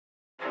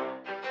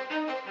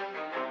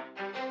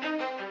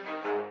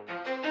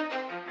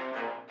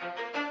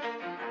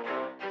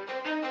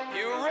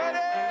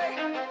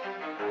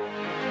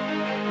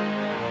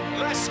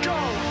go.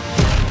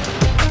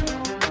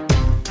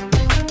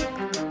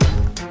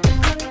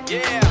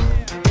 Yeah.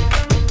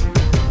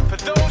 For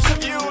those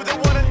of you that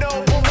want to know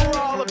what we're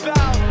all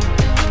about,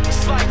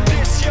 it's like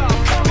this, y'all.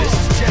 This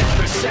is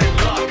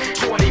 10% luck,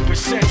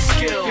 20%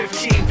 skill,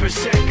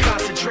 15%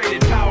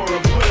 concentrated power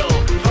of will,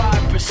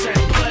 5%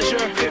 pleasure,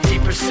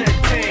 50%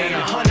 pain,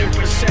 and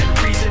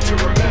 100% reason to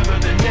remember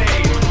the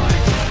name.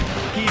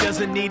 He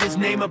doesn't need his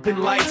name up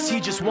in lights,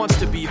 he just wants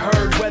to be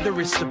heard, whether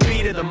it's the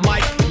beat of the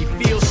mic. He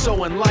feels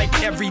so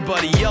unlike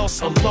everybody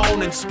else,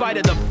 alone, in spite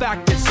of the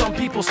fact that some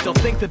people still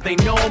think that they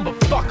know him, but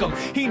fuck him,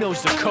 he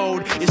knows the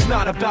code. It's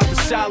not about the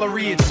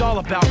salary, it's all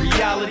about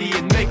reality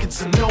and making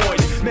some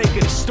noise,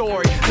 making a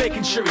story,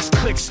 making sure his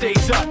click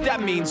stays up.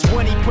 That means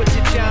when he puts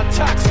it down,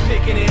 Tox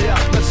picking it up.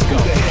 Let's go. Who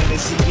the hell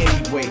is he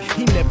anyway?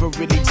 He never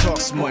really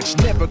talks much,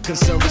 never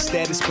concerned with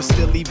status, but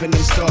still leaving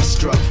him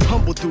starstruck.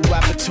 Humble through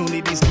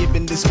opportunities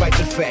given despite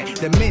the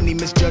fact that many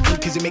misjudge him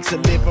cause he makes a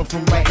living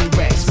from writing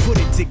raps. Put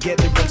it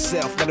together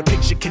himself, got a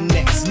picture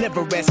connects,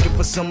 never asking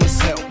for someone's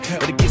help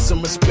or to get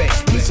some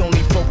respect. He's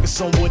only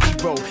focused on what he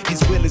wrote,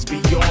 his will is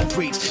beyond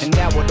reach, and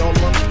now it all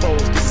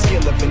unfolds, the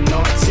skill of an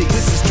artist.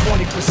 This is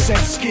 20%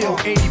 skill,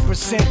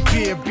 80%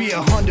 beer, be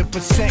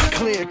 100%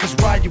 clear, cause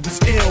Ryu was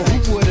ill.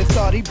 Who would've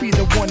thought he'd be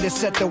the one that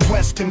set the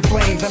West in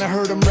flames? And I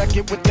heard him wreck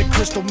it with the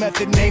crystal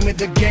method, name of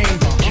the game.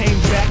 Came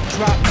back,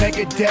 dropped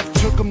Megadeth,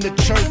 took him to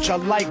church. I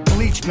like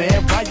Bleach,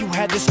 man. Ryu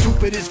had the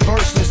stupidest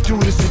verse, this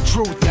dude is the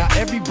truth. Now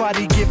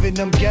everybody giving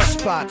them guest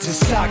spots and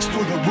stocks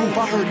through the roof.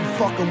 I heard he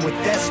fucking with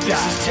that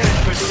stock.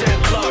 This is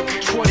 10% luck,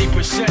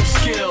 20%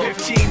 skill,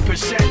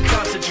 15%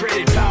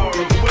 concentrated power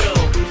of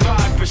will,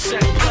 5%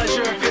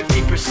 pleasure,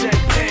 50%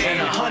 pain,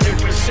 and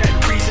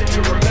 100% reason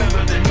to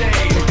remember the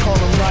name. They call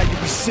him Ryu,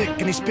 he's sick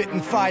and he's spitting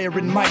fire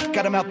and Mike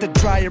got him out the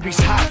dryer, he's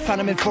hot.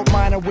 Found him in Fort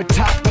Minor with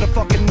top, but a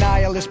fucking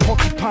nihilist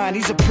porcupine.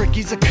 He's a prick,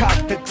 he's a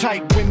cock. The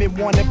type women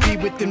wanna be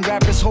within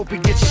rappers, hope he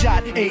gets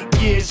shot. 8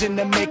 years in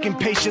the making,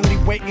 patiently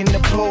waiting to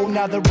blow.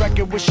 Now the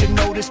record with your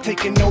notice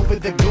taking over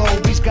the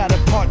globe. He's got a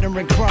partner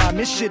in crime,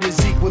 his shit is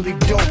equally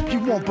dope. You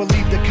won't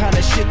believe the kind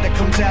of shit that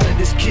comes out of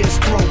this kid's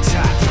throat.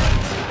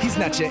 He's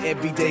not your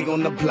everyday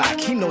on the block.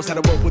 He knows how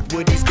to work with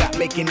what he's got,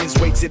 making his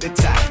way to the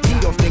top. He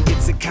often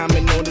gets a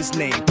comment on his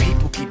name.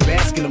 People keep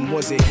asking him,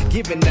 was it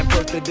given that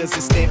birth or does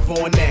it stand for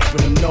an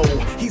acronym? No,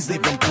 he's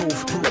living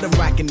proof. Let him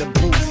rock in the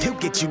booth. He'll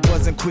get you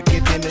buzzing quicker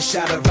than a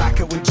shot of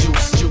vodka with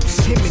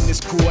juice. Him and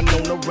his crew are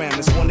known around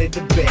as one of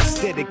the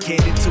best,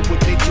 dedicated to what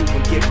they do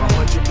and give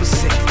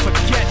 100%.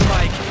 Forget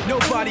Mike,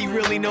 nobody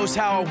really knows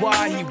how or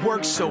why he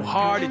works so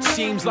hard. It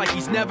seems like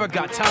he's never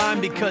got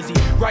time because he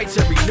writes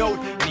every note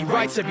and he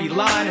writes every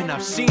line. And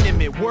I've seen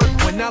him at work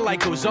when that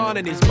light goes on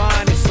in his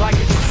mind. It's like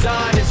a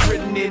design is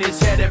written in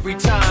his head every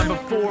time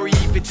before he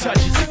even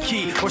touches a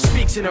key or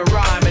speaks in a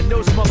rhyme. And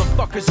those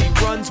motherfuckers he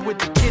runs with,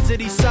 the kids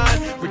that he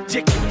signed,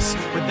 ridiculous,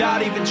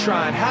 without even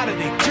trying. How do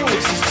they do it?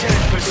 This is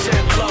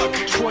 10% luck,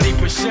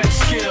 20%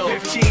 skill,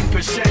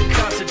 15%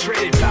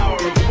 concentrated power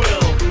of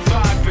will,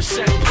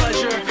 5%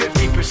 pleasure,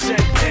 50%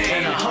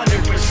 pain, and 100%